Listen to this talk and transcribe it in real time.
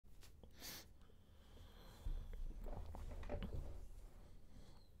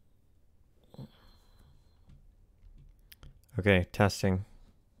Okay, testing.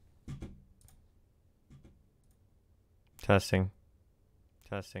 Testing.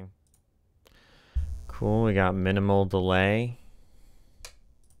 Testing. Cool, we got minimal delay.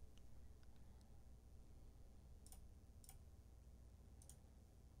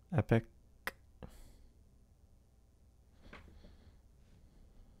 Epic.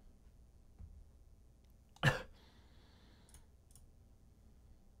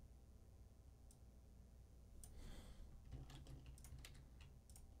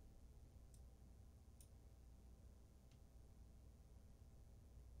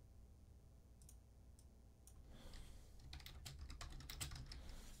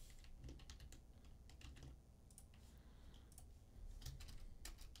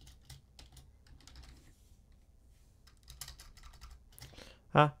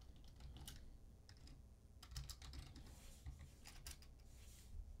 Ah.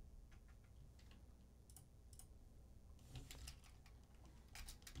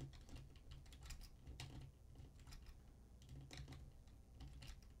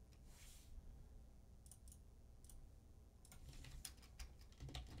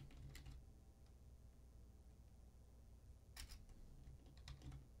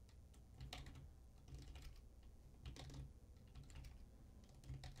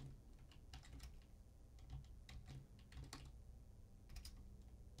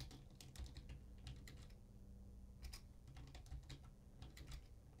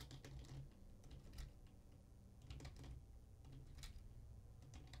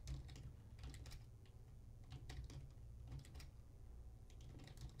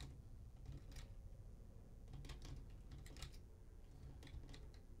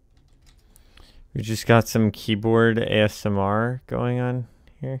 We just got some keyboard ASMR going on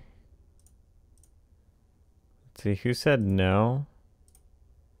here. Let's see, who said no?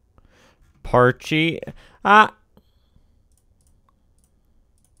 Parchy. Ah!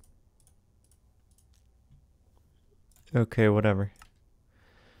 Okay, whatever.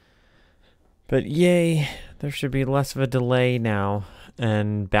 But yay, there should be less of a delay now.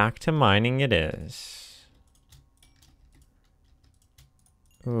 And back to mining it is.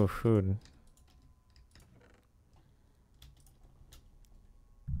 Ooh, food.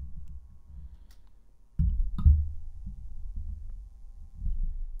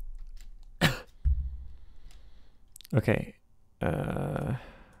 Okay.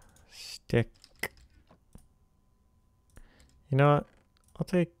 Stick. You know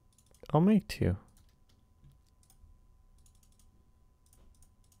what? I'll make 2.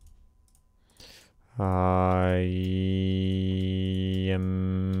 I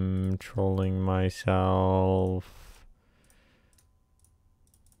am trolling myself.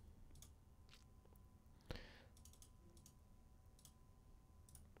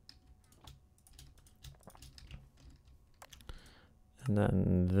 And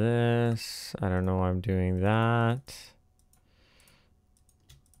then this, I don't know why I'm doing that.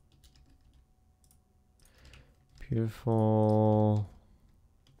 Beautiful.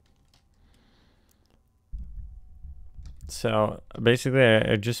 So basically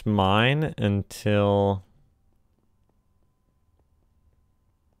I just mine until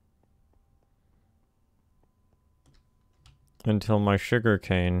my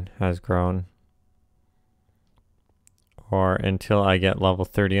sugarcane has grown. Or until I get level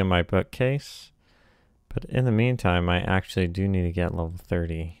 30 on my bookcase. But in the meantime, I actually do need to get level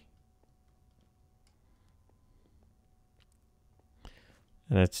 30.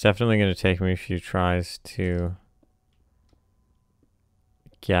 And it's definitely going to take me a few tries to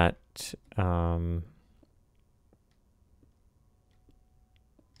get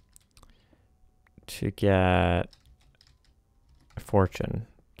fortune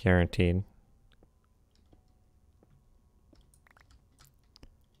guaranteed.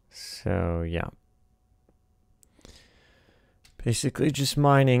 So yeah, basically just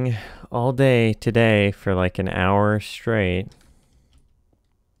mining all day today for like an hour straight.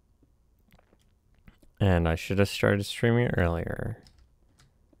 And I should have started streaming earlier,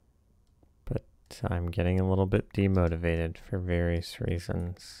 but I'm getting a little bit demotivated for various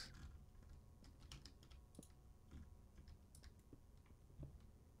reasons.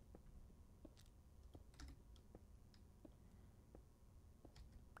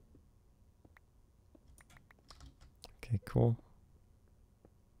 Okay, cool.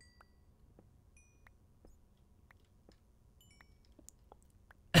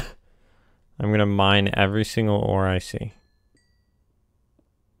 I'm going to mine every single ore I see.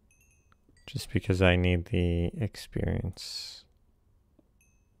 Just because I need the experience.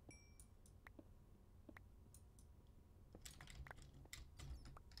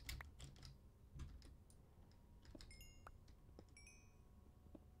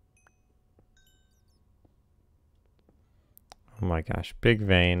 my gosh, big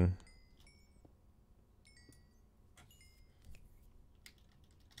vein.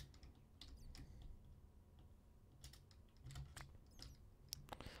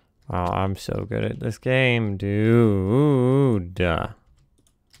 Wow, I'm so good at this game, dude.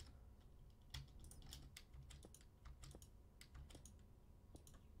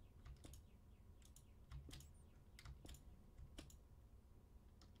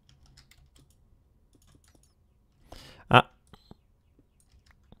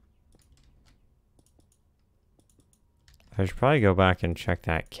 I should probably go back and check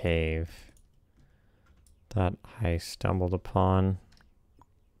that cave that I stumbled upon.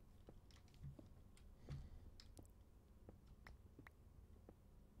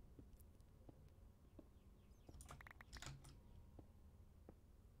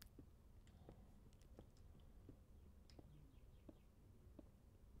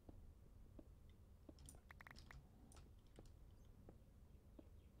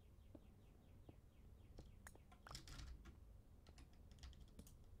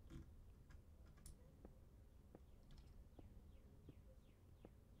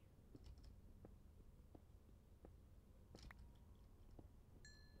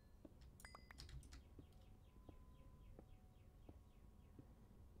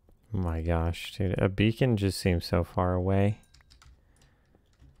 Oh my gosh, dude, a beacon just seems so far away.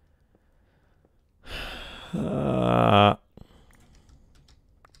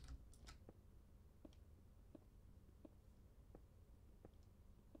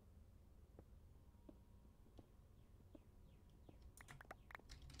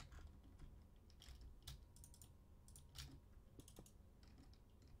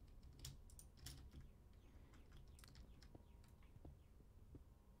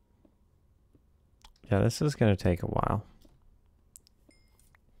 Yeah, this is going to take a while.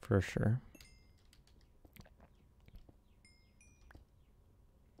 For sure.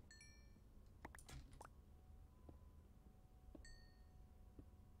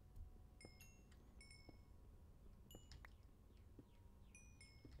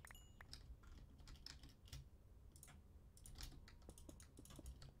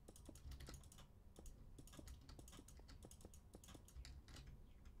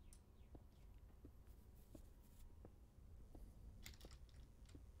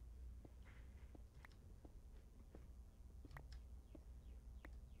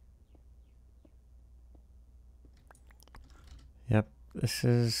 Yep, this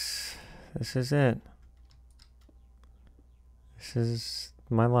is it. This is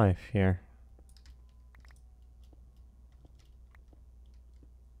my life here.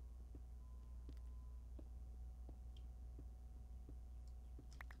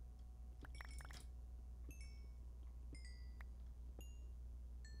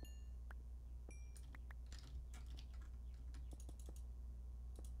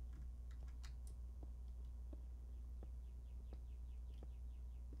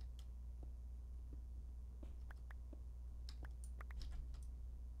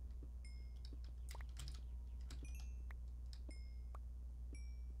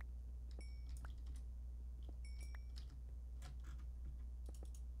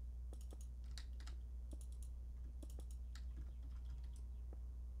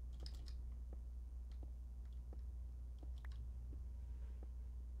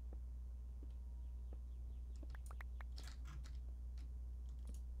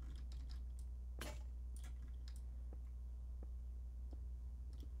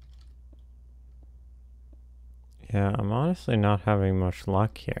 Yeah, I'm honestly not having much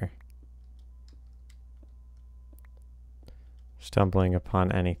luck here. Stumbling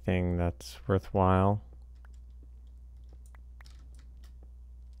upon anything that's worthwhile.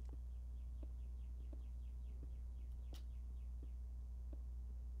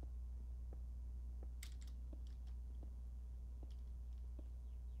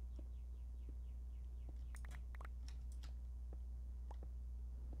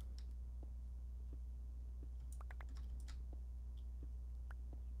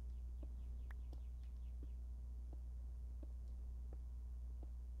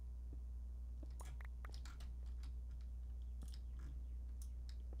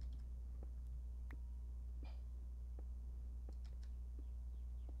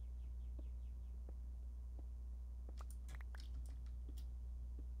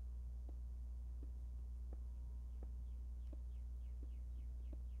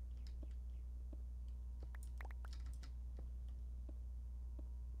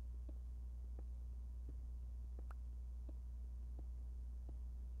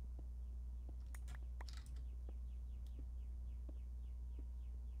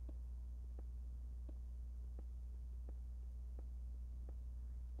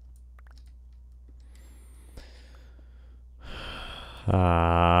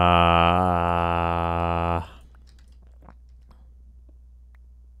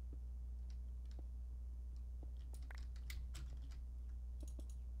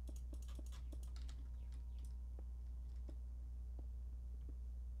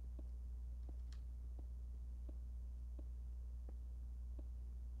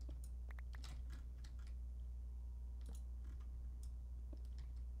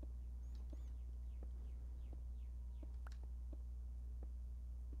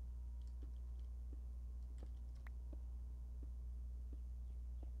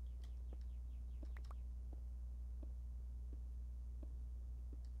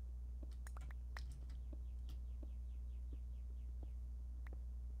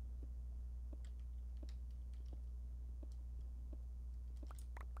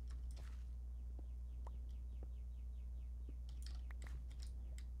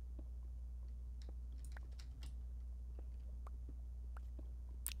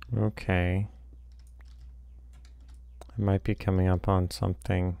 Okay. I might be coming up on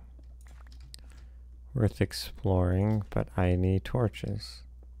something worth exploring, but I need torches.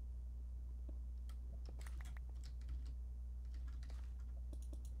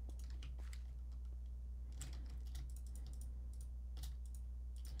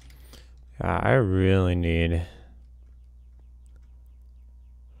 Yeah, I really need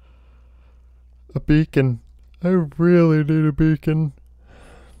a beacon. I really need a beacon.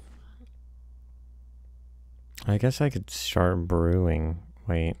 I guess I could start brewing.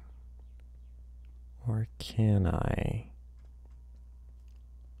 Wait. Or can I?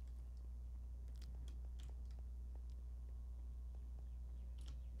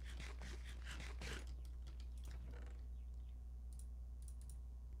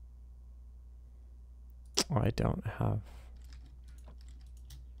 I don't have.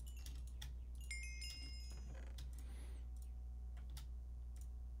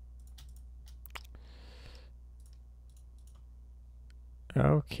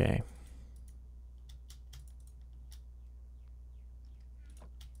 Okay.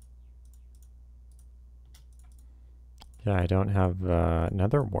 Yeah, I don't have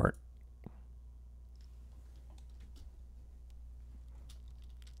nether wart.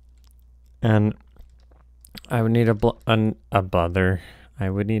 And I would need a bother. I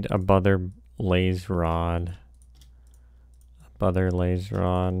would need a bother laze rod. A bother laze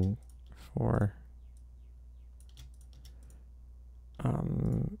rod for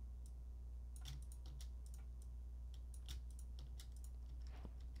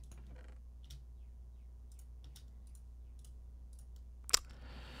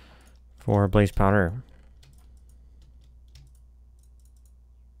blaze powder.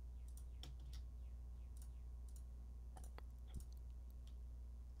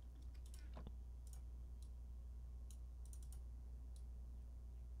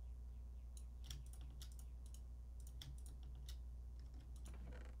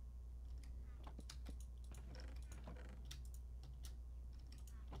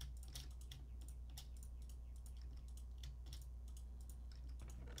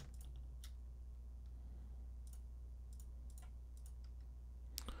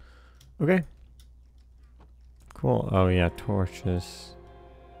 Okay. Cool. Oh yeah, torches.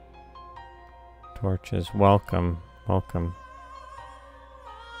 Torches. Welcome. Welcome.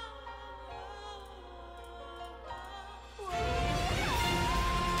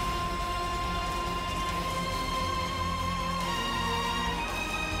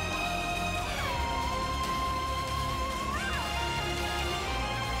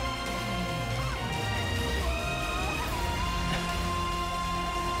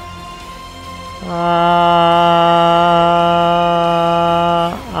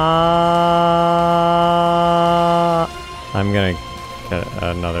 I'm gonna get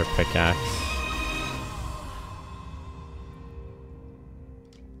another pickaxe.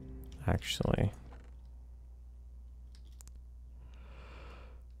 Actually.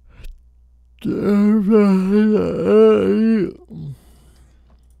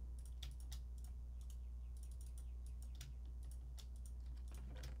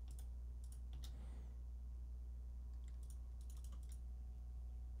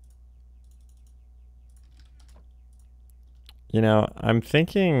 You know, I'm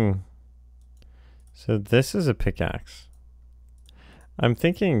thinking, so this is a pickaxe. I'm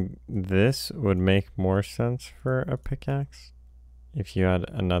thinking this would make more sense for a pickaxe if you had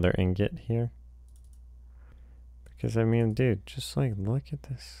another ingot here. Because I mean, dude, just like, look at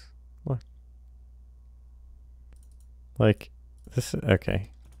this. Look. Like, this is,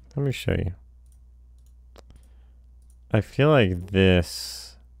 okay, let me show you. I feel like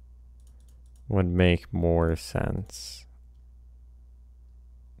this would make more sense.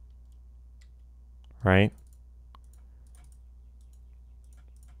 right?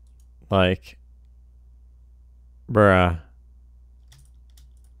 Like, bruh.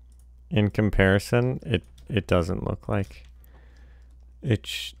 In comparison, it doesn't look like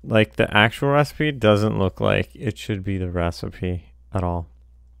like the actual recipe doesn't look like it should be the recipe at all.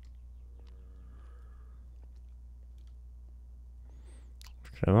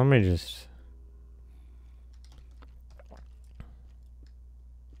 Okay, let me just.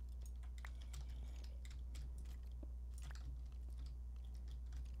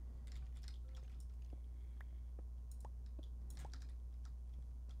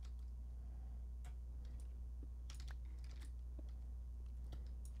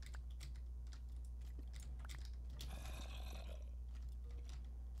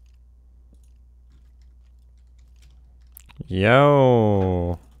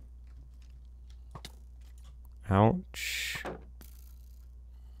 Yo. Ouch.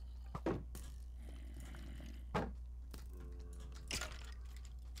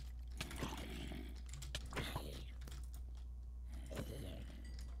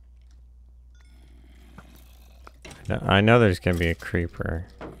 I know there's gonna be a creeper.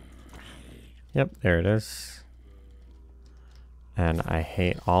 Yep, there it is. And I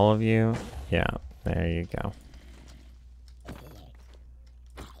hate all of you. Yeah, there you go.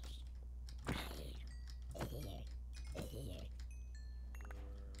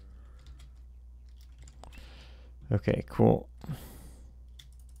 Okay, cool.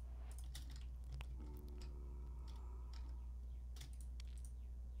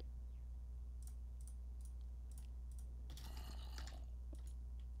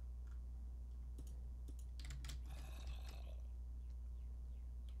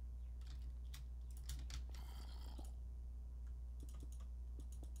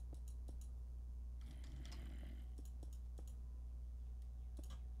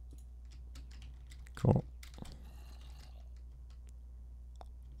 Cool.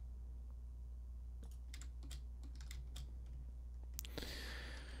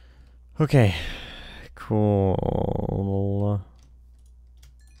 Okay, cool.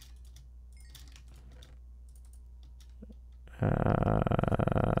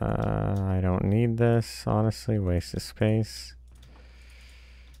 I don't need this, honestly. Waste of space.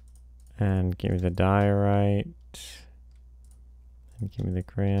 And give me the diorite. And give me the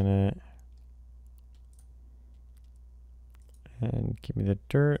granite. And give me the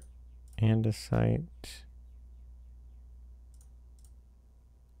dirt. Andesite.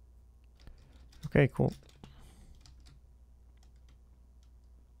 Okay, cool.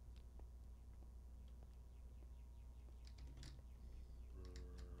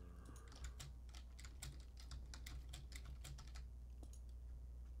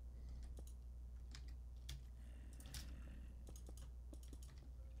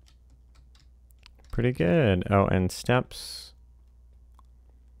 Pretty good. Oh, and steps.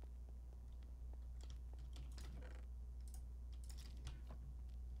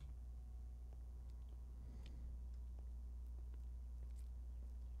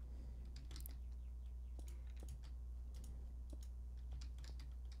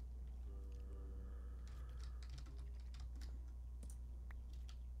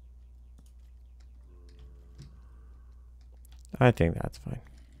 I think that's fine.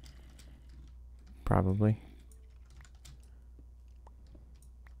 Probably.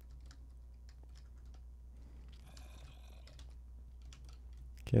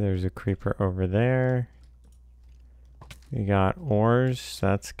 Okay, there's a creeper over there. We got ores.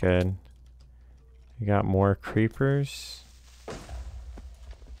 That's good. We got more creepers.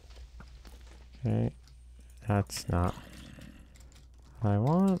 Okay. That's not what I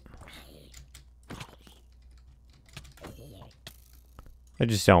want. I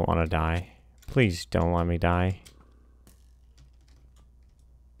just don't want to die. Please don't let me die.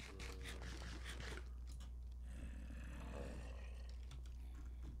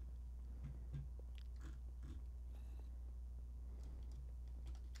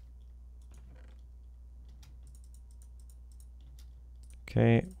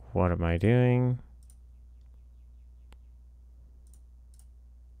 Okay, what am I doing?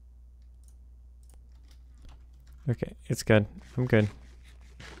 Okay, it's good. I'm good.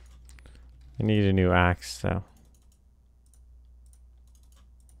 I need a new axe, though.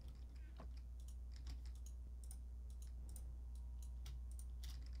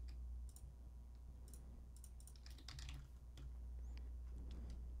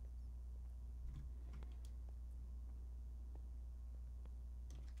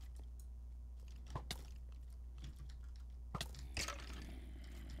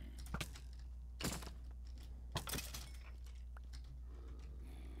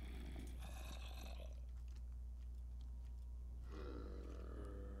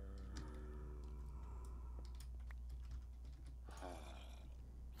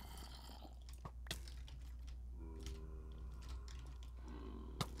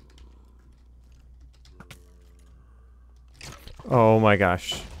 Oh my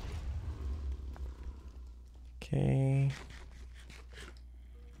gosh. Okay.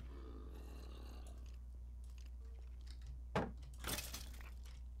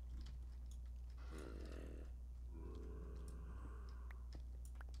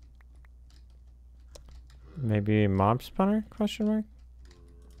 Maybe mob spawner? Question mark?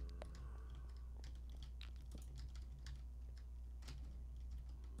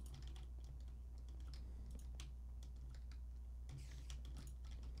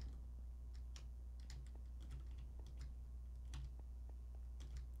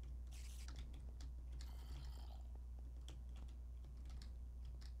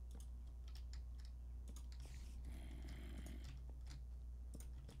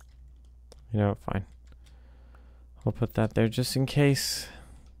 You know, fine. I'll put that there just in case.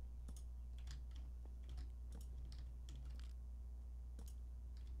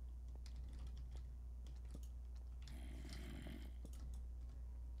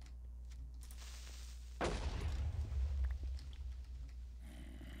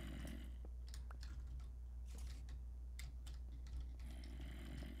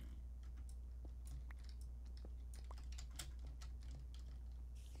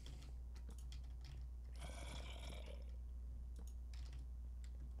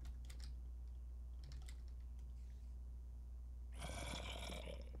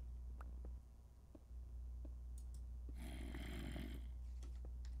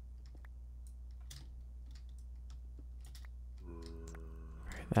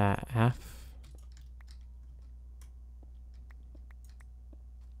 That F.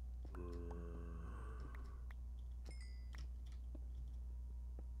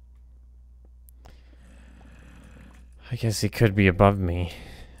 I guess he could be above me.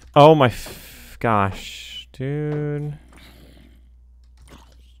 Oh my gosh, dude.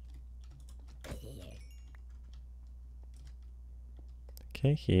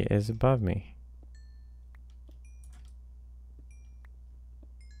 Okay, he is above me.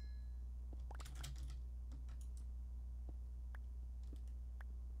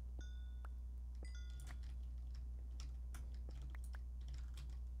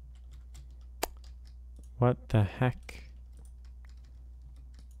 What the heck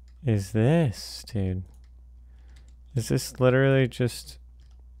is this, dude? Is this literally just...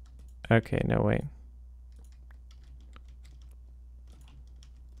 Okay, no, wait.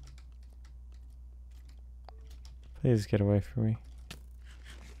 Please get away from me.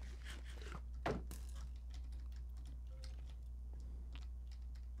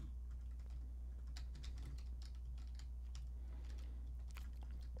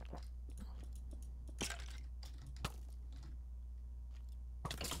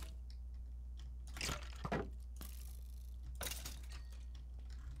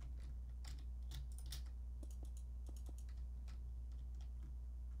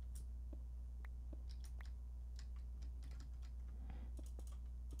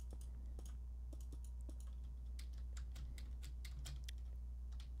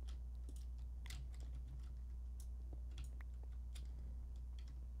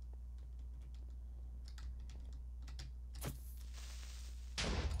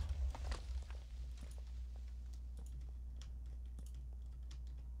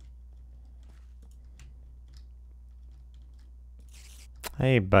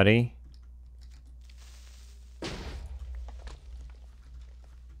 Hey, buddy.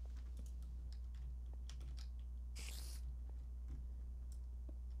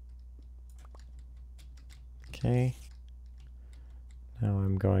 Okay. Now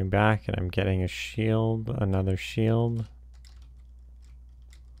I'm going back and I'm getting a shield, another shield.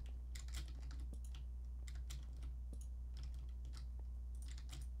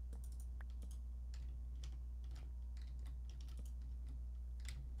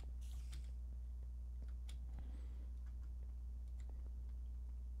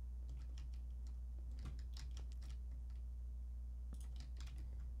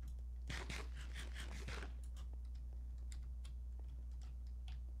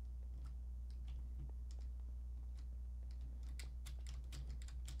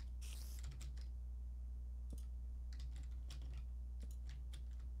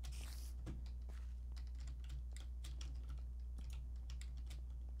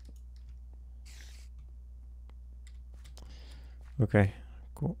 Okay,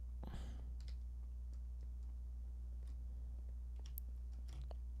 cool.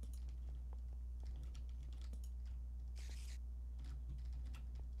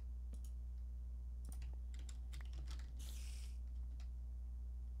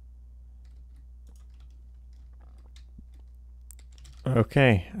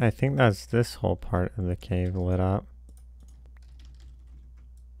 Okay, I think that's this whole part of the cave lit up.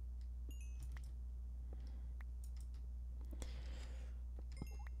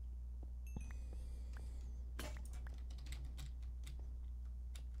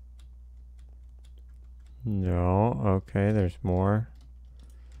 No, okay, there's more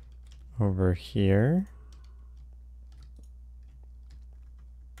over here.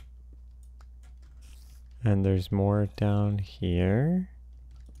 And there's more down here.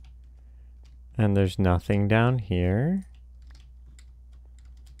 And there's nothing down here.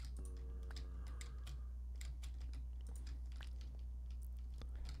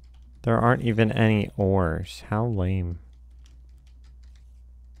 There aren't even any ores. How lame.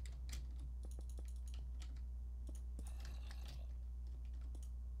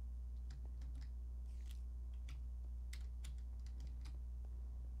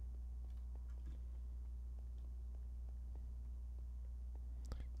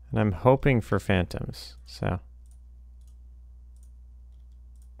 And I'm hoping for phantoms, so.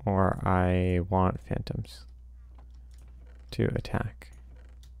 Or I want phantoms to attack.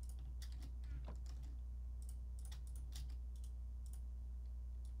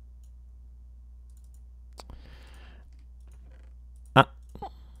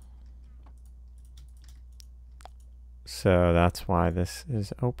 So that's why this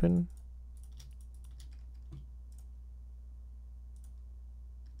is open.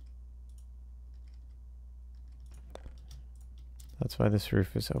 That's why this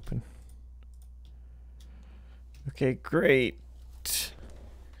roof is open. Okay, great.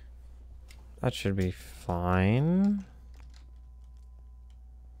 That should be fine.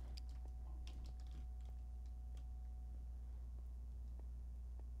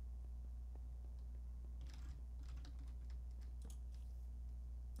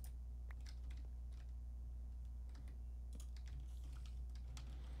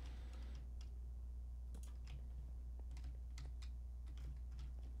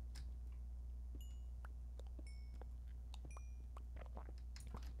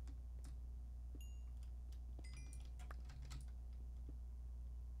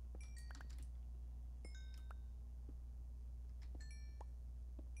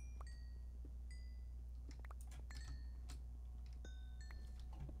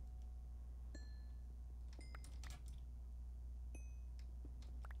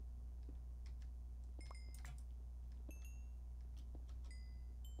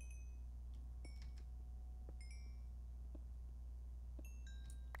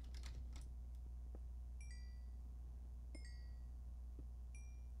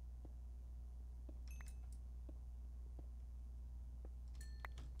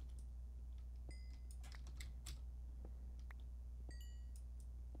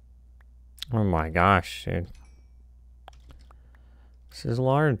 Oh my gosh, dude. This is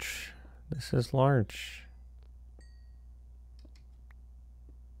large. This is large.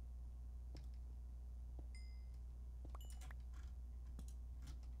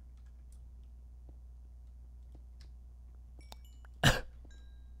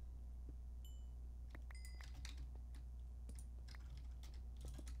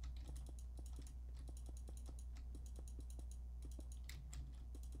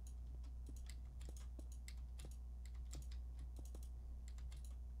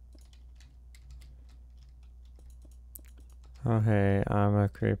 Oh hey, I'm a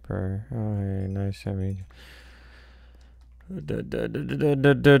creeper. Oh hey, nice to meet you.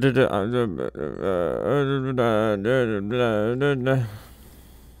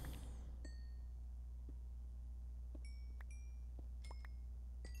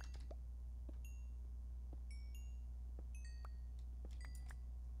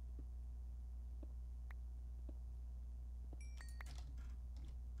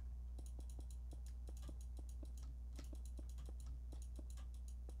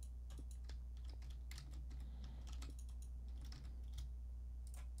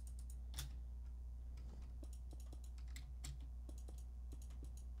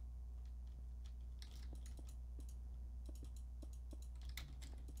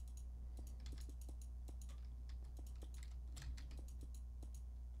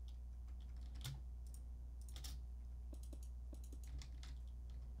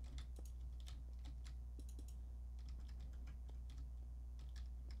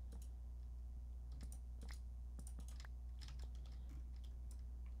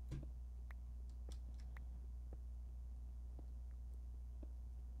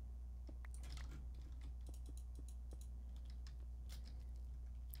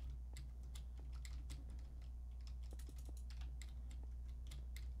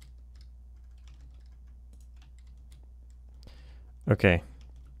 Okay.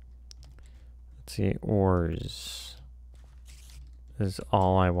 Let's see, ores is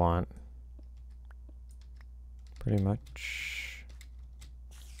all I want. Pretty much.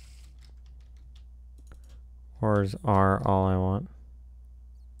 Ores are all I want.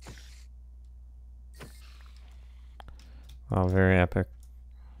 Wow, very epic.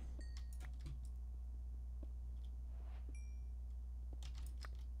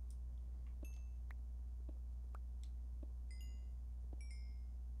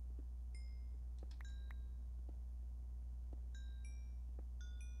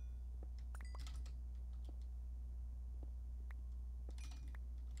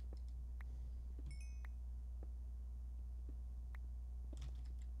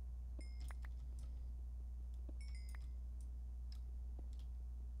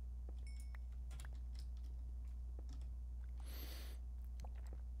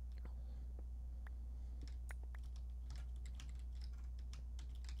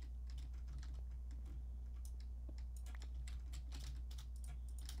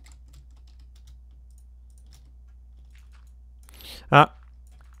 Ah.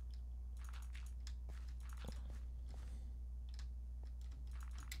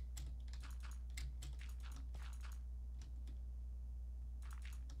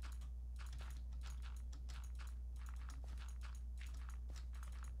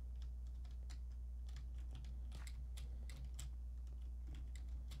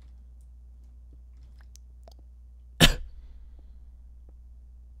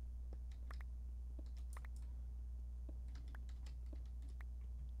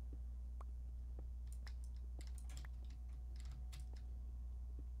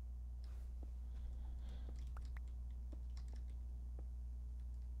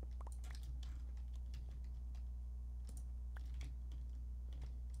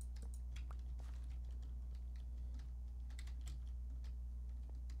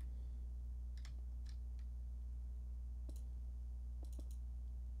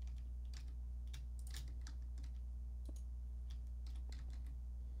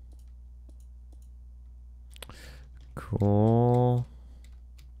 Cool.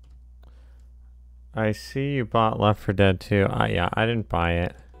 I see you bought Left 4 Dead 2. Yeah, I didn't buy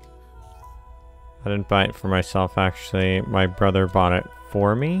it. I didn't buy it for myself, actually. My brother bought it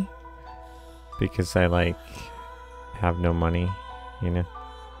for me. Because I, like, have no money, you know?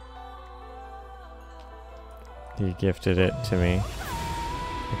 He gifted it to me.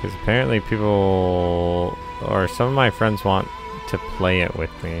 Because apparently people, or some of my friends want to play it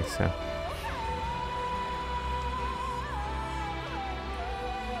with me, so.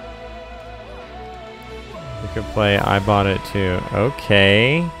 You could play I Bought It Too.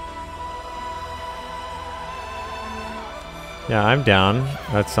 Okay. Yeah, I'm down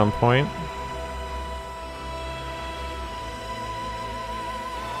at some point.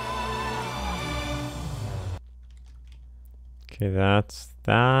 Okay, that's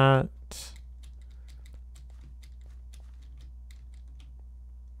that.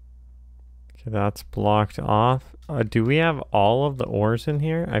 Okay, that's blocked off. Do we have all of the ores in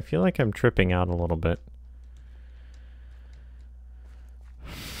here? I feel like I'm tripping out a little bit.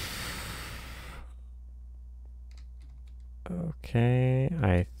 Okay,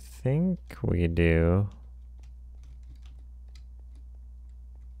 I think we do.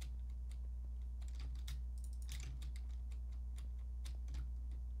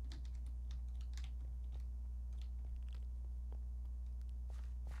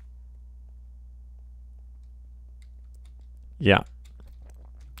 Yeah.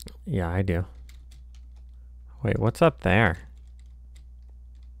 Yeah, I do. Wait, what's up there?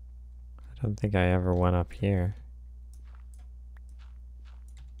 I don't think I ever went up here.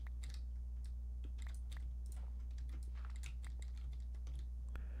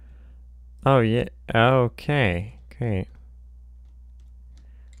 Oh, yeah. Okay. Great.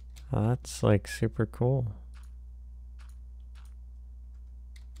 Oh, that's like super cool.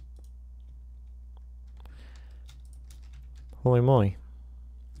 Holy moly.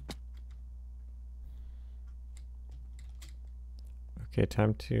 Okay,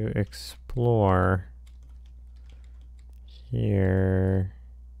 time to explore here.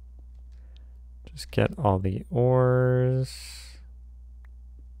 Just get all the ores.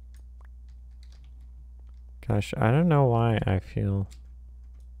 Gosh, I don't know why I feel...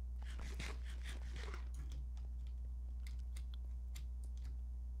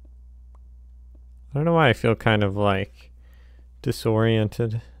 I don't know why I feel kind of like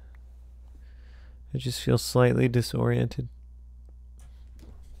disoriented. I just feel slightly disoriented.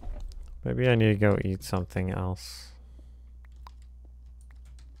 Maybe I need to go eat something else.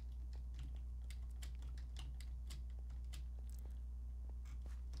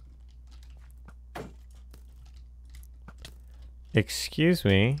 Excuse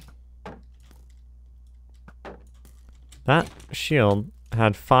me. That shield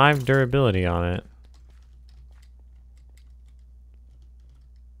had 5 durability on it.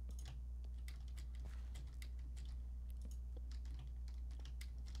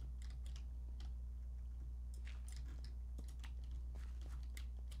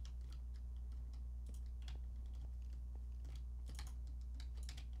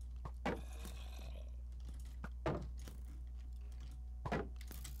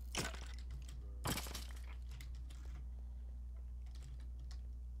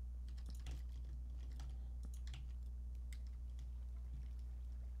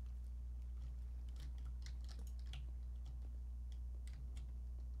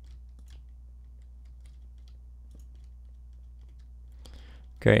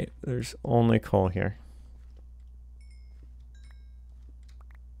 Great, there's only coal here.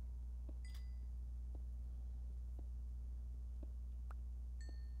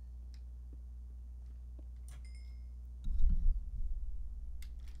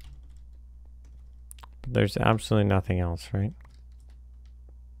 But there's absolutely nothing else, right?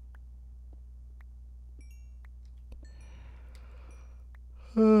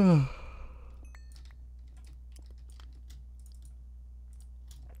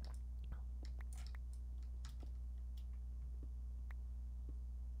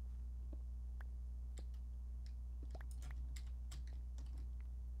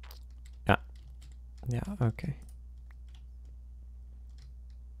 Yeah, okay.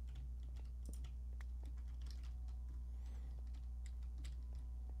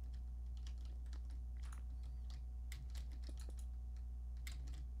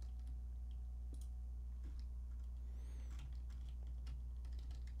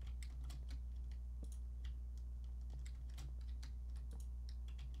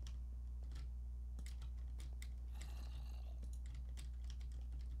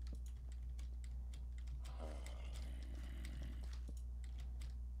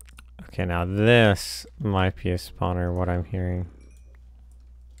 Okay, now this might be a spawner, what I'm hearing.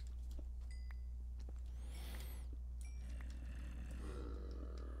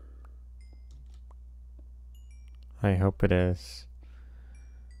 I hope it is.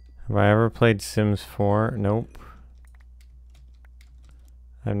 Have I ever played Sims 4? Nope.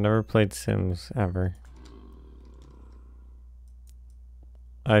 I've never played Sims, ever.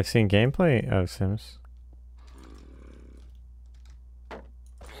 I've seen gameplay of Sims.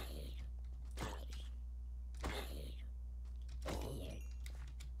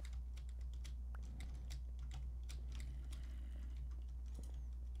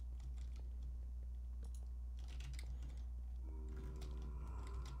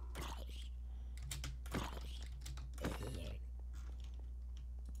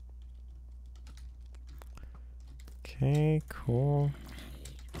 Okay, cool.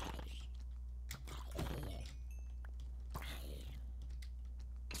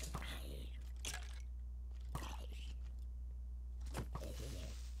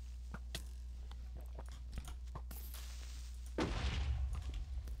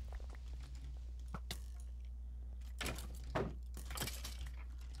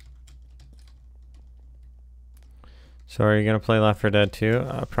 So are you gonna play Left 4 Dead 2?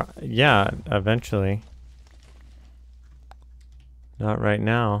 Yeah, eventually. Not right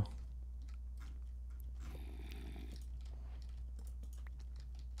now.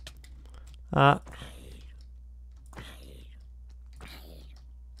 Okay,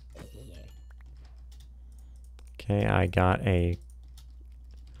 I got a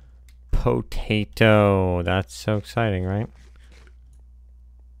potato. That's so exciting, right?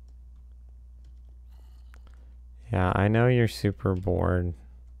 Yeah, I know you're super bored.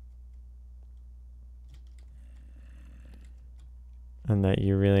 And that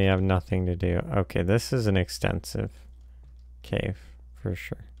you really have nothing to do. Okay, this is an extensive cave, for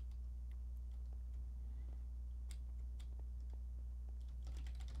sure.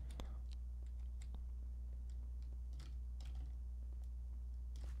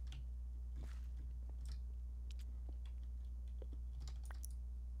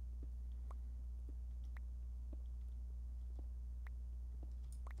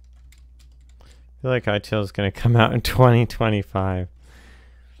 I feel like HYTALE is going to come out in 2025.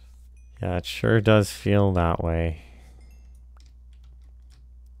 Yeah, it sure does feel that way.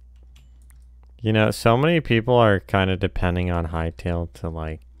 You know, so many people are kind of depending on HYTALE to,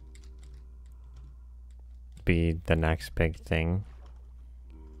 like, be the next big thing.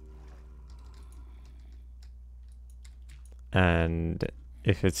 And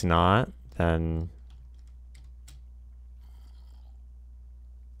if it's not, then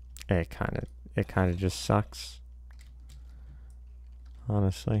it kind of just sucks.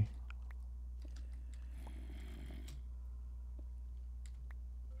 Honestly.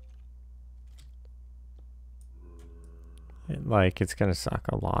 It's gonna suck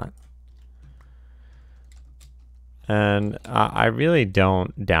a lot. And I really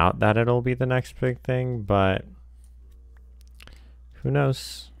don't doubt that it'll be the next big thing, but who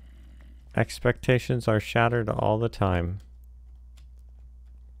knows? Expectations are shattered all the time.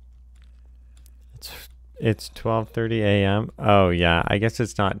 It's 12:30 a.m. Oh yeah, I guess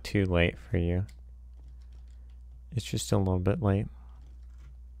it's not too late for you. It's just a little bit late.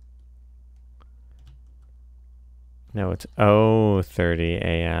 No, it's 0:30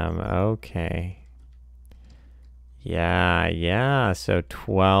 a.m. Okay. Yeah, so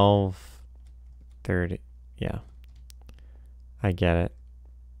 12:30. Yeah. I get it.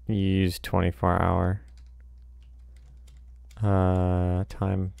 use 24-hour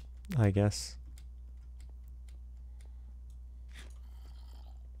time, I guess.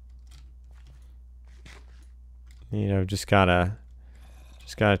 You know, just gotta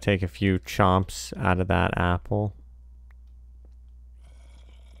take a few chomps out of that apple.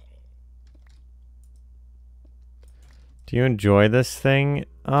 Do you enjoy this thing?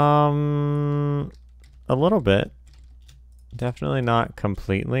 A little bit. Definitely not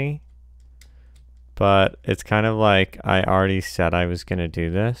completely. But it's kind of like I already said I was going to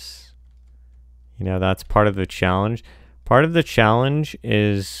do this. You know, that's part of the challenge. Part of the challenge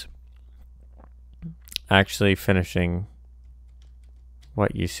is actually finishing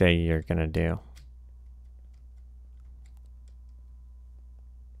what you say you're going to do.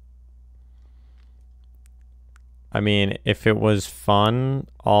 I mean, if it was fun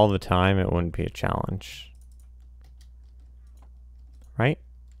all the time, it wouldn't be a challenge. Right?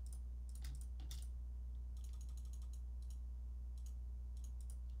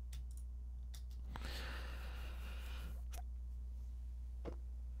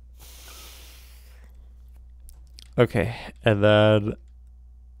 Okay, and then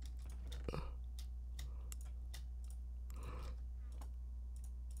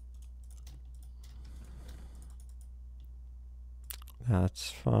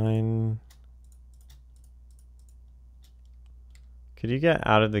that's fine. Could you get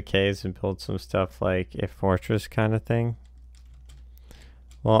out of the caves and build some stuff like a fortress kind of thing?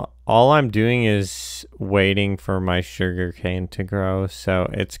 Well, all I'm doing is waiting for my sugarcane to grow, so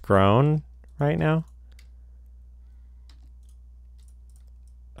it's grown right now.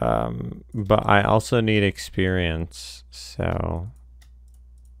 But I also need experience, so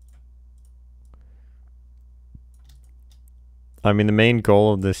I mean, the main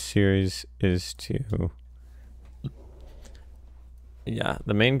goal of this series is to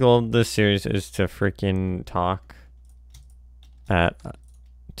the main goal of this series is to freaking talk at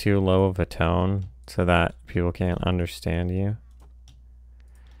too low of a tone so that people can't understand you.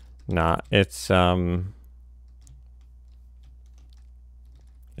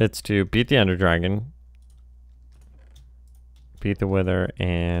 It's to beat the Ender Dragon, beat the Wither,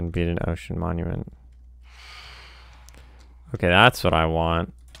 and beat an ocean monument. Okay, that's what I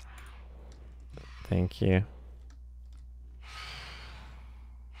want. Thank you.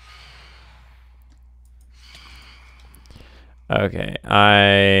 Okay,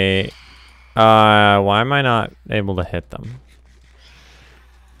 why am I not able to hit them?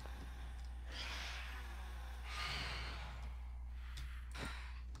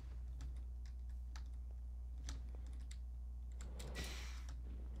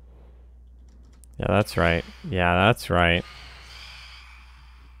 Yeah, that's right. Yeah, that's right.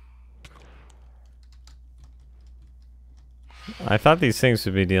 I thought these things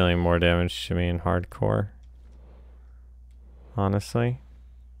would be dealing more damage to me in hardcore. Honestly.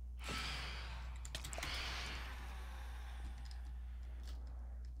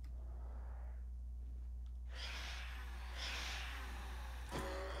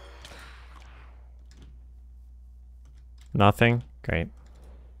 Nothing? Great.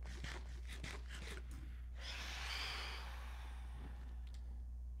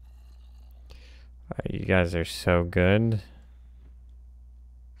 You guys are so good.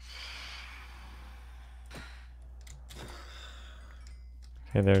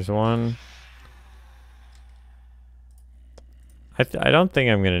 Okay, there's one. I don't think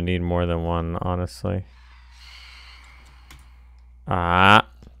I'm gonna need more than one, honestly. Ah.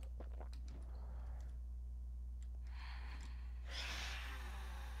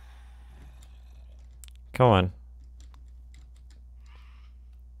 Come on.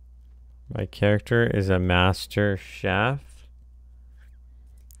 My character is a master chef.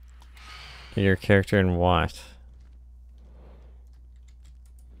 Your character in what?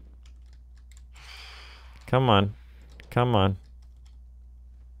 Come on. Come on.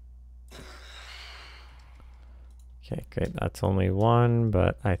 Okay, great. That's only one,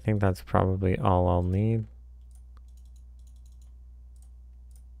 but I think that's probably all I'll need.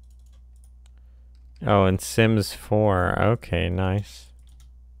 Oh, and Sims 4. Okay, nice.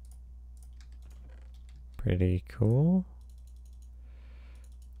 Pretty cool.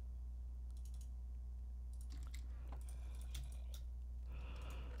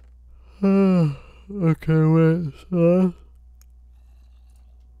 Okay, wait. So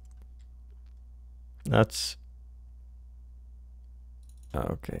that's...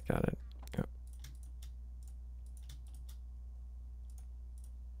 Okay, got it. Yep.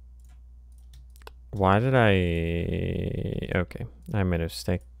 Why did I... Okay, I made a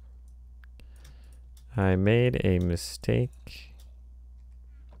mistake. I made a mistake.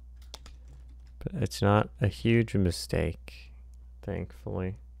 But it's not a huge mistake,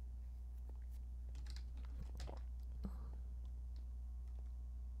 thankfully.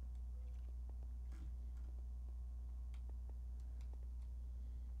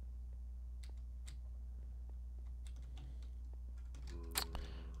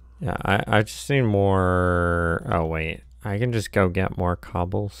 Yeah, I just need more... Oh, wait. I can just go get more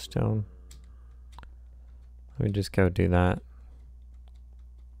cobblestone. Let me just go do that.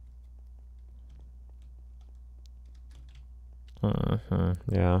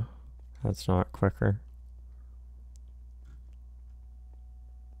 Yeah, that's not quicker.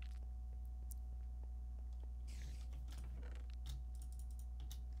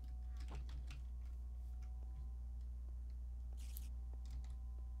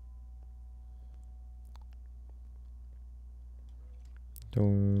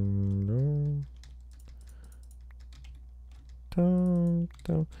 Dum, dum. Dum,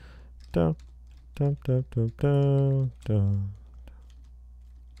 dum, dum, dum, dum, dum, dum, dum.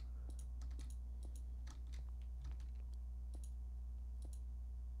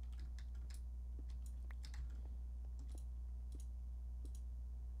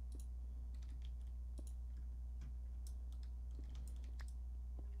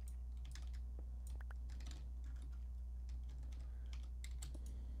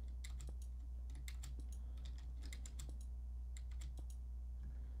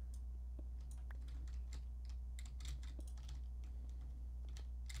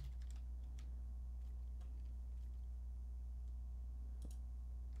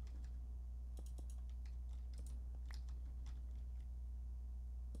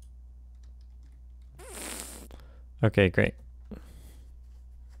 Okay, great.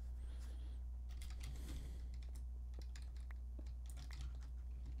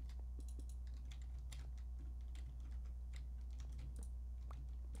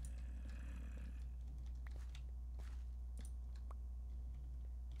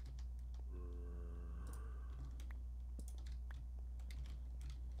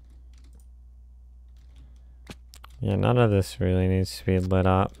 Yeah, none of this really needs to be lit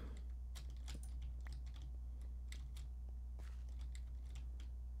up.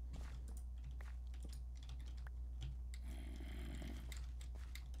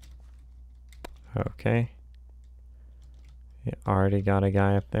 Okay. You already got a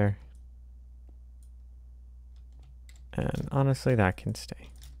guy up there. And honestly, that can stay.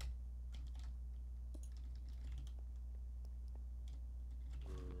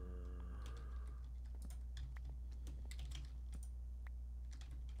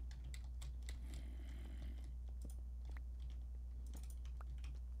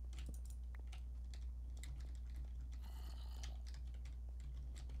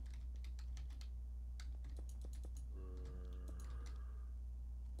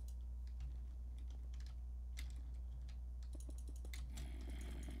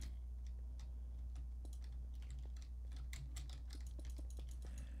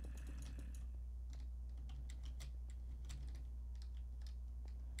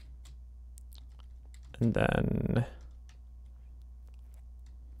 And then...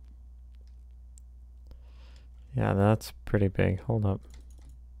 Yeah, that's pretty big. Hold up.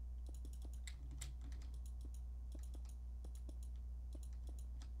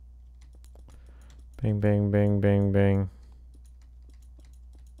 Bing, bing, bing, bing, bing.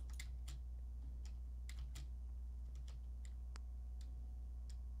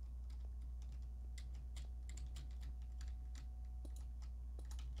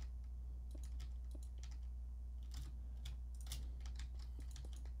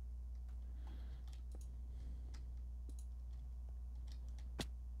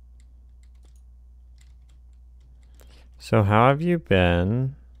 So how have you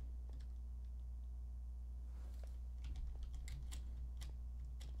been?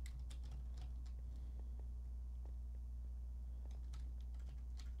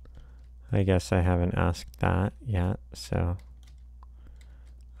 I guess I haven't asked that yet, so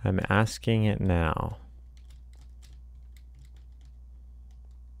I'm asking it now.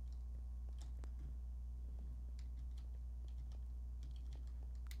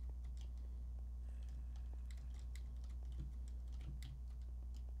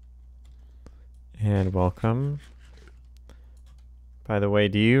 And welcome. By the way,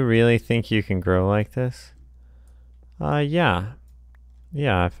 do you really think you can grow like this? Yeah.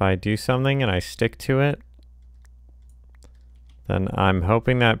 Yeah, if I do something and I stick to it, then I'm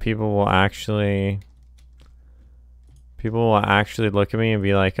hoping that people will actually look at me and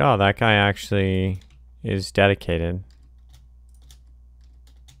be like, oh, that guy actually is dedicated.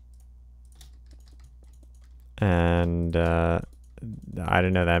 And I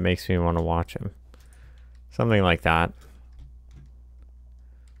don't know, that makes me want to watch him. Something like that.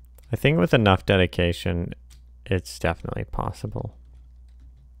 I think with enough dedication, it's definitely possible.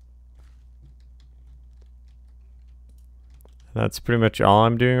 That's pretty much all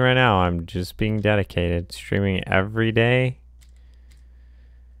I'm doing right now. I'm just being dedicated, streaming every day.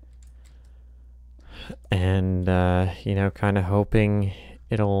 And, you know, kind of hoping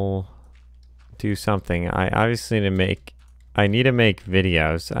it'll do something. I obviously I need to make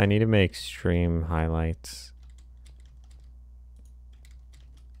videos. I need to make stream highlights.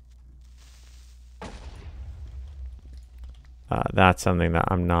 That's something that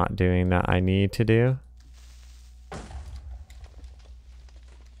I'm not doing that I need to do.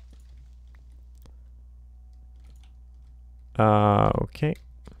 Okay.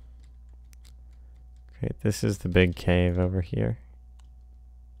 Okay, this is the big cave over here.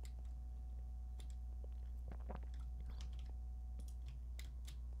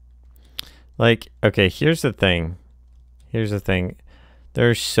 Like, okay, here's the thing. Here's the thing.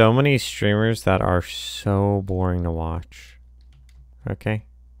 There's so many streamers that are so boring to watch. Okay?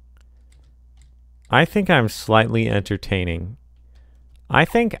 I think I'm slightly entertaining. I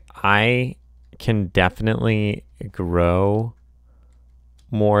think I can definitely grow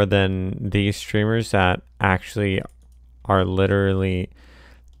more than these streamers that actually are literally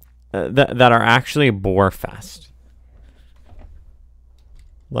that are actually bore fest.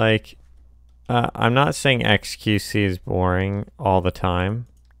 Like, I'm not saying XQC is boring all the time,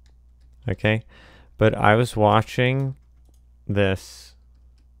 okay? But I was watching this.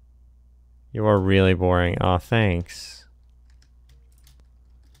 You are really boring. Oh, thanks.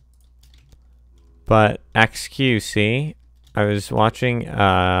 But XQC, I was watching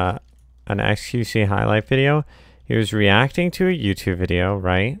an XQC highlight video. He was reacting to a YouTube video,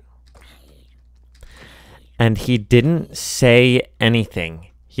 right? And he didn't say anything.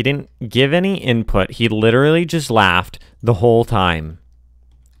 He didn't give any input. He literally just laughed the whole time.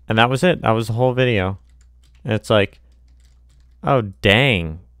 And that was it. That was the whole video. And it's like, oh,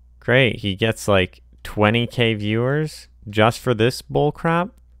 dang. Great. He gets like 20K viewers just for this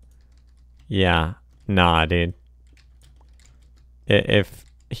bullcrap? Yeah. Nah, dude. If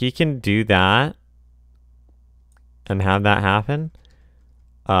he can do that and have that happen,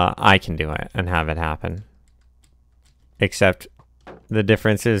 I can do it and have it happen. Except the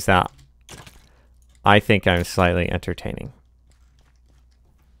difference is that I think I'm slightly entertaining.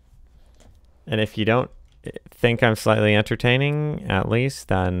 And if you don't think I'm slightly entertaining, at least,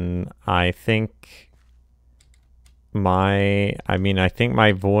 then I think I think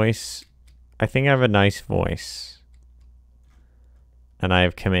my voice, I think I have a nice voice. And I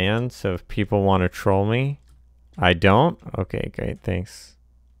have commands, so if people want to troll me, I don't? Okay, great, thanks.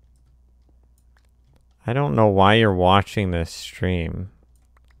 I don't know why you're watching this stream.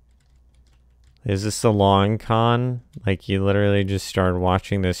 Is this a long con? Like, you literally just started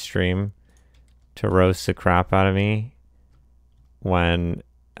watching this stream to roast the crap out of me when,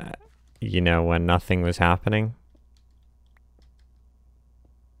 you know, when nothing was happening?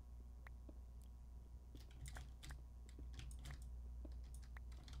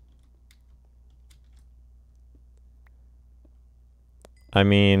 I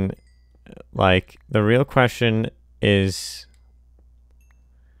mean, like, the real question is,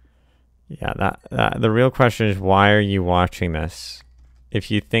 yeah, the real question is, why are you watching this? If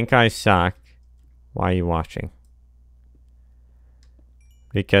you think I suck, why are you watching?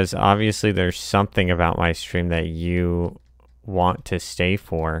 Because obviously there's something about my stream that you want to stay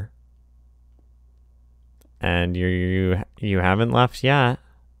for. And you haven't left yet.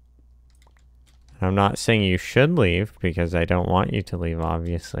 I'm not saying you should leave, because I don't want you to leave,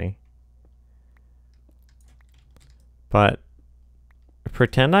 obviously. But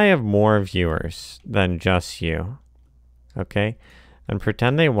pretend I have more viewers than just you, okay? And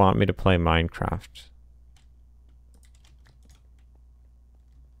pretend they want me to play Minecraft.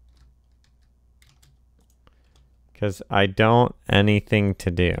 Because I don't anything to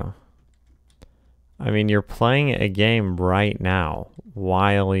do. I mean, you're playing a game right now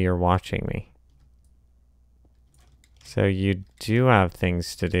while you're watching me. So you do have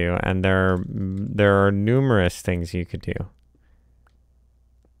things to do, and there are numerous things you could do.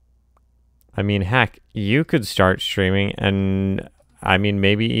 I mean, heck, you could start streaming and, I mean,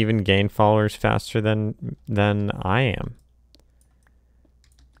 maybe even gain followers faster than I am.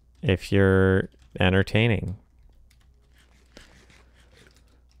 If you're entertaining.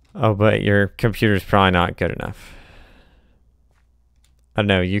 Oh, but your computer's probably not good enough. I don't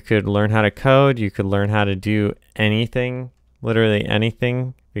know, you could learn how to code, you could learn how to do anything, literally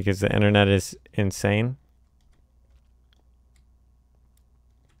anything, because the internet is insane.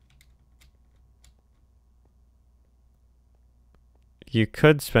 you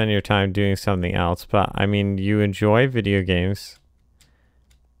could spend your time doing something else, but I mean, you enjoy video games,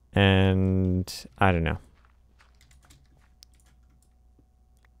 and I don't know.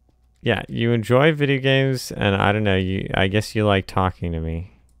 Yeah, you enjoy video games, and I don't know, I guess you like talking to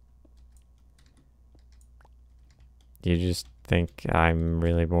me. You just think I'm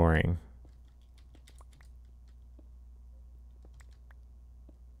really boring.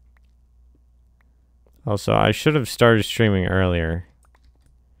 Also, I should have started streaming earlier.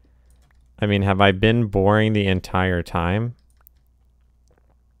 I mean, have I been boring the entire time?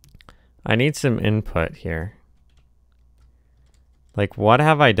 I need some input here. Like, what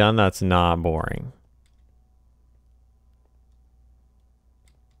have I done that's not boring?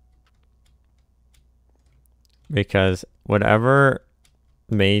 Because whatever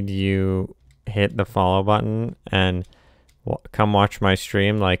made you hit the follow button and come watch my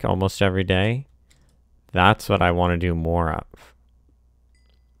stream like almost every day, that's what I want to do more of.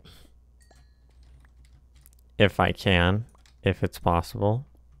 If I can, if it's possible.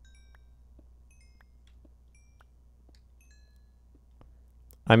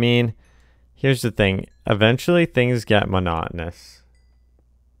 I mean, here's the thing. Eventually things get monotonous.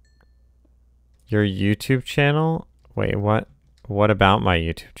 Your YouTube channel? Wait, what? What about my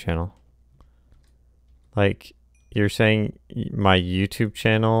YouTube channel? Like, you're saying my YouTube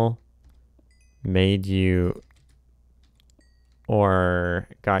channel made you or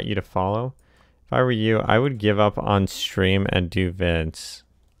got you to follow? If I were you, I would give up on stream and do vids.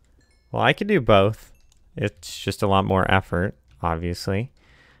 Well, I could do both. It's just a lot more effort, obviously.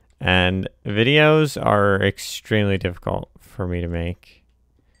 And videos are extremely difficult for me to make.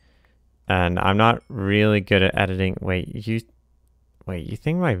 And I'm not really good at editing. Wait, you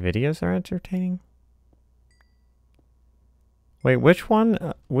think my videos are entertaining? Wait, which ones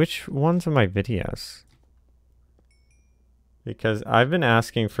are my videos? Because I've been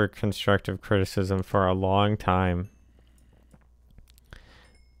asking for constructive criticism for a long time.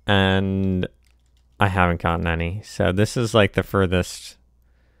 And I haven't gotten any. So this is like the furthest.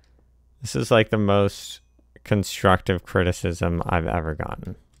 This is like the most constructive criticism I've ever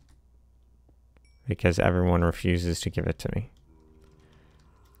gotten. Because everyone refuses to give it to me.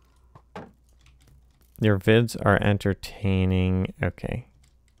 Your vids are entertaining. Okay.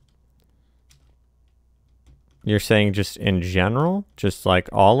 You're saying just in general? Just like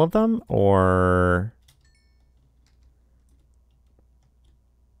all of them? Or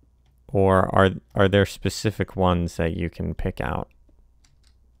are there specific ones that you can pick out?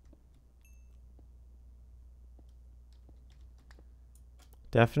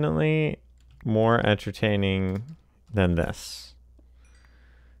 Definitely more entertaining than this.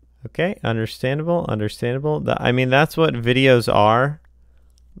 Okay, understandable, understandable. I mean, that's what videos are.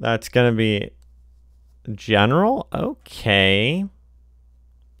 That's gonna be general? Okay.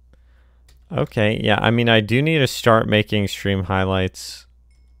 Okay, yeah, I mean, I do need to start making stream highlights.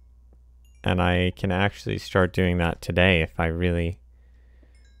 And I can actually start doing that today if I really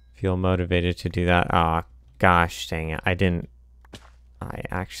feel motivated to do that. Ah, gosh dang it. I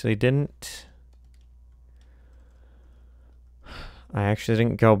actually didn't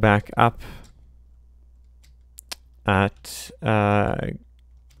go back up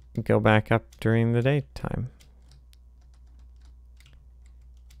during the daytime.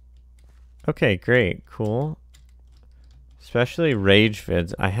 Okay, great, cool. Especially rage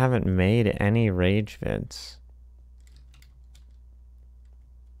vids. I haven't made any rage vids.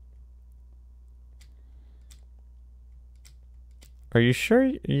 Are you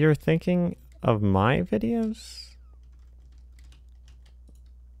sure you're thinking of my videos?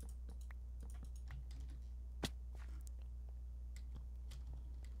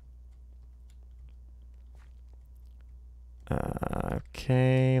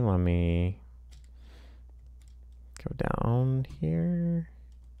 Okay, let me go down here.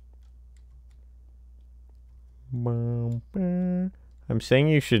 I'm saying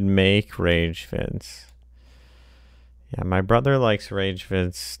you should make rage vids. Yeah, my brother likes rage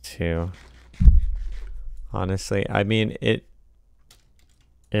vids too. Honestly, I mean, it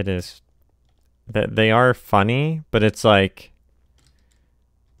is that they are funny, but it's like,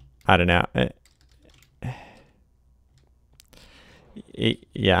 I don't know.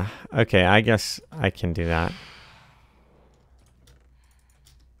 Yeah, okay, I guess I can do that.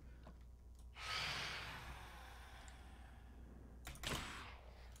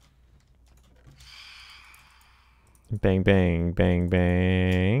 Bang, bang, bang,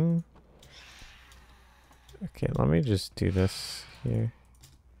 bang. Okay, let me just do this here.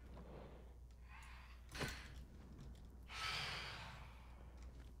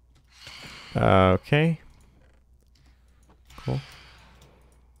 Okay. Cool.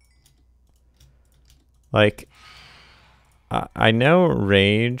 Like, I know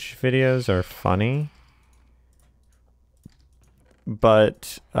rage videos are funny,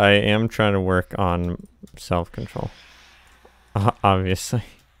 but I am trying to work on self-control. Obviously.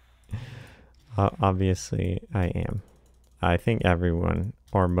 Obviously, I am. I think everyone,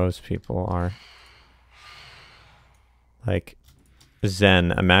 or most people, are. Like,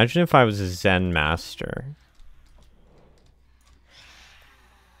 Zen. Imagine if I was a Zen master.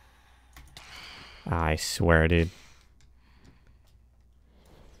 I swear, dude.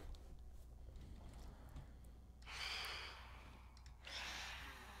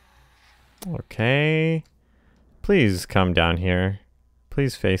 Okay. Please come down here.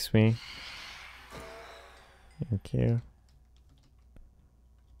 Please face me. Thank you.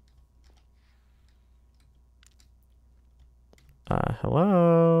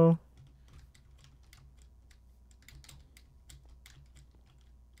 Hello?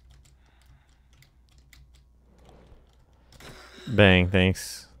 Bang,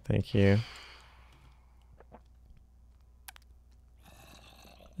 thanks. Thank you.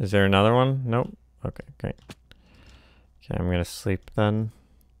 Is there another one? Nope. Okay, great. Okay, I'm gonna sleep then.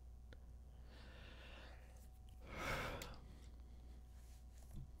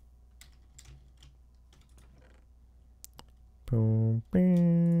 Boom,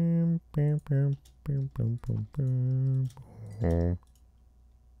 boom, boom, boom, boom, boom, boom, boom, boom.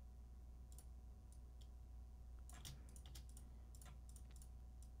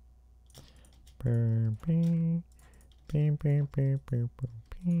 Boom, boom, boom, boom, boom, boom, boom,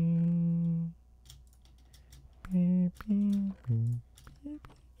 boom, boom, boom.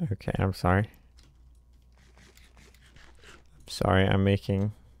 Okay, I'm sorry. Sorry, I'm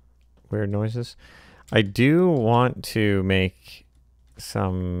making weird noises. I do want to make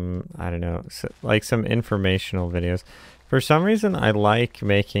some, I don't know, like some informational videos. For some reason, I like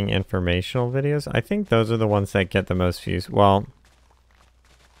making informational videos. I think those are the ones that get the most views. Well,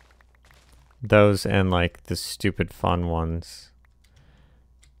 those and like the stupid fun ones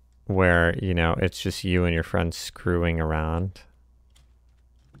where, you know, it's just you and your friends screwing around.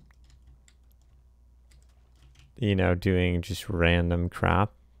 You know, doing just random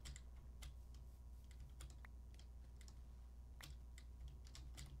crap.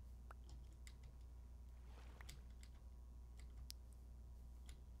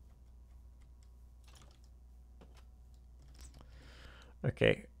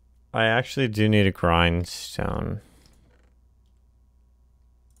 Okay, I actually do need a grindstone.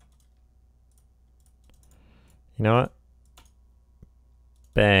 You know what?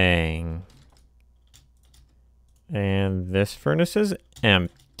 Bang. And this furnace is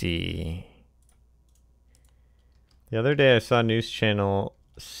empty. The other day I saw a news channel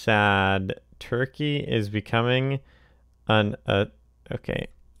sad Turkey is becoming the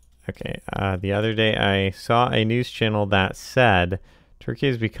other day I saw a news channel that said Turkey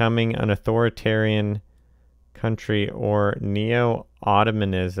is becoming an authoritarian country or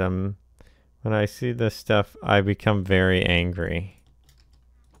neo-Ottomanism. When I see this stuff, I become very angry.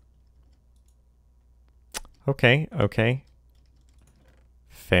 Okay, okay.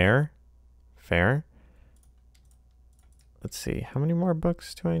 Fair. Fair. Let's see. How many more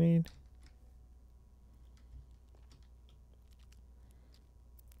books do I need?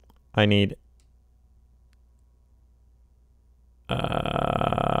 I need...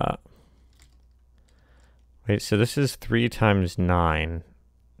 Wait, so this is 3 times 9.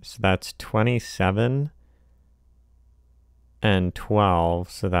 So that's 27 and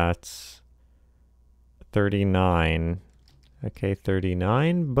 12. So that's 39. Okay,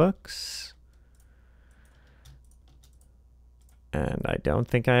 39 books. And I don't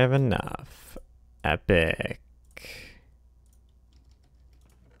think I have enough. Epic.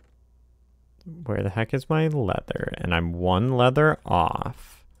 Where the heck is my leather? And I'm 1 leather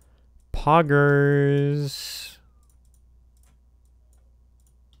off. Poggers.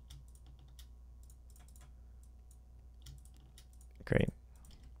 Great.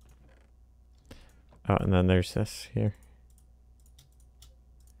 Oh, and then there's this here.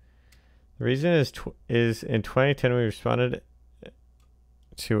 The reason is in 2010 we responded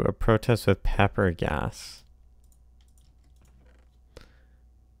to a protest with pepper gas.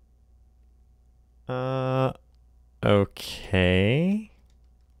 Okay.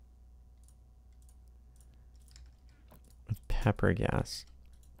 With pepper gas.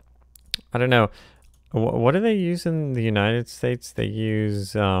 I don't know. What do they use in the United States? They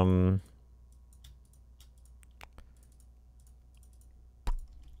use, I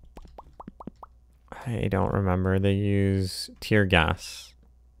don't remember. They use tear gas.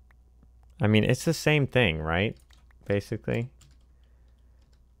 I mean, it's the same thing, right? Basically.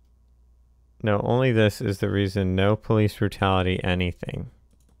 No, only this is the reason. No police brutality, anything.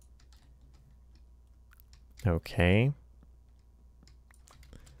 Okay.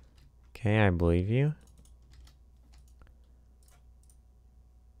 Okay, I believe you.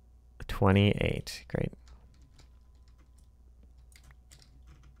 28. Great.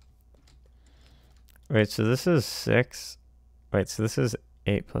 Wait, so this is 6. Wait, so this is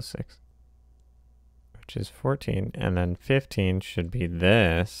 8 plus 6. Which is 14. And then 15 should be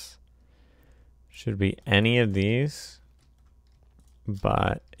this. Should be any of these.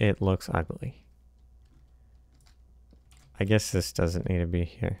 But it looks ugly. I guess this doesn't need to be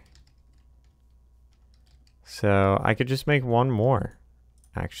here. So I could just make one more,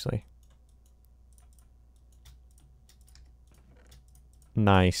 actually.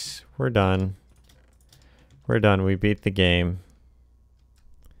 Nice. We're done. We're done. We beat the game.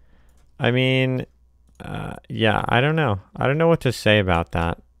 I mean, yeah, I don't know. I don't know what to say about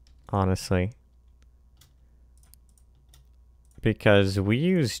that, honestly. Because we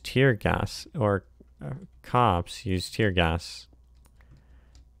use tear gas, or cops use tear gas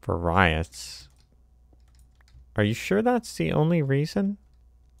for riots. Are you sure that's the only reason?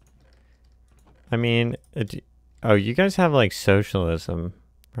 I mean, oh, you guys have like socialism,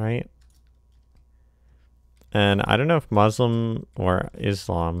 right? And I don't know if Muslim or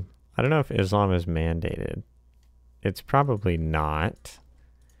Islam, I don't know if Islam is mandated. It's probably not.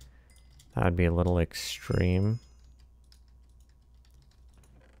 That'd be a little extreme,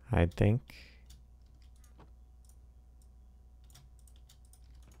 I think.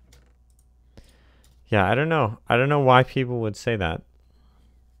 Yeah, I don't know. I don't know why people would say that.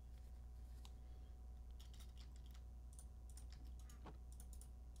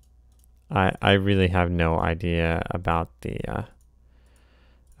 I really have no idea about the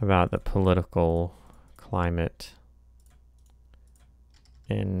political climate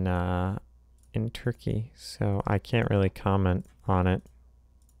in Turkey, so I can't really comment on it.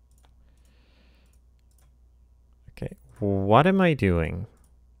 Okay, what am I doing?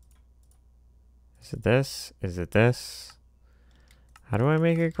 Is it this? Is it this? How do I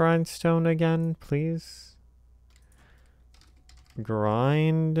make a grindstone again, please?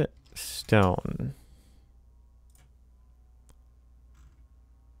 Grind stone.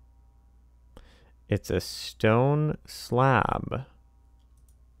 It's a stone slab.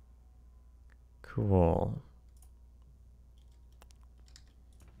 Cool.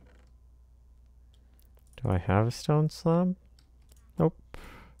 Do I have a stone slab? Nope.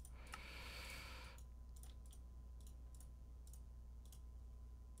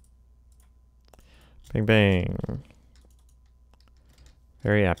 Bang, bang.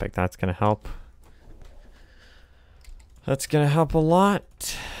 Very epic. That's going to help. That's going to help a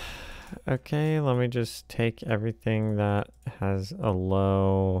lot. Okay, let me just take everything that has a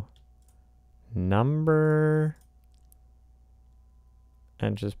low number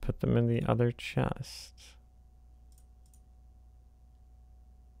and just put them in the other chest.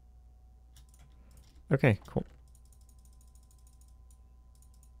 Okay, cool.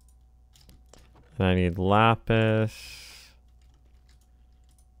 And I need lapis.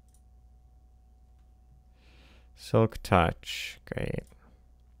 Silk touch, great.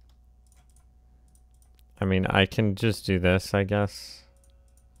 I mean, I can just do this, I guess.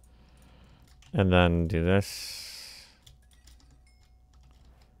 And then do this.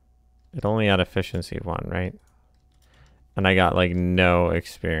 It only had efficiency 1, right? And I got like no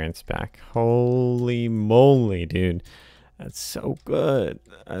experience back. Holy moly, dude. That's so good.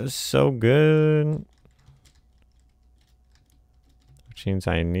 That's so good. Which means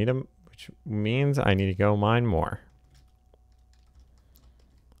I need them. Which means I need to go mine more.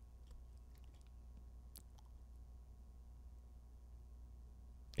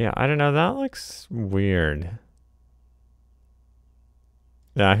 Yeah, I don't know. That looks weird.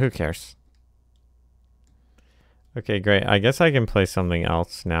 Yeah, who cares? Okay, great. I guess I can play something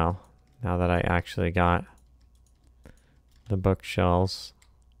else now. Now that I actually got the bookshelves.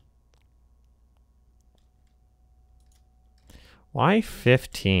 Why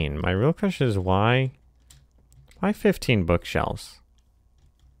 15? My real question is why 15 bookshelves?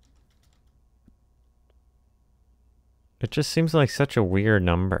 It just seems like such a weird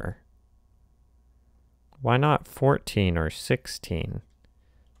number. Why not 14 or 16?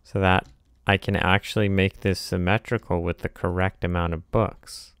 So that I can actually make this symmetrical with the correct amount of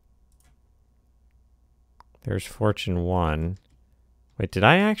books. There's fortune 1. Wait, did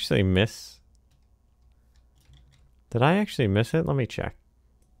I actually miss? Did I actually miss it? Let me check.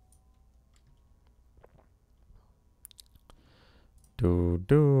 Hey,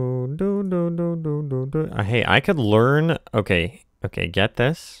 I could learn. Okay, get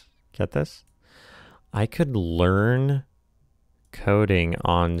this. Get this. I could learn coding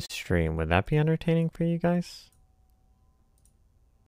on stream. Would that be entertaining for you guys?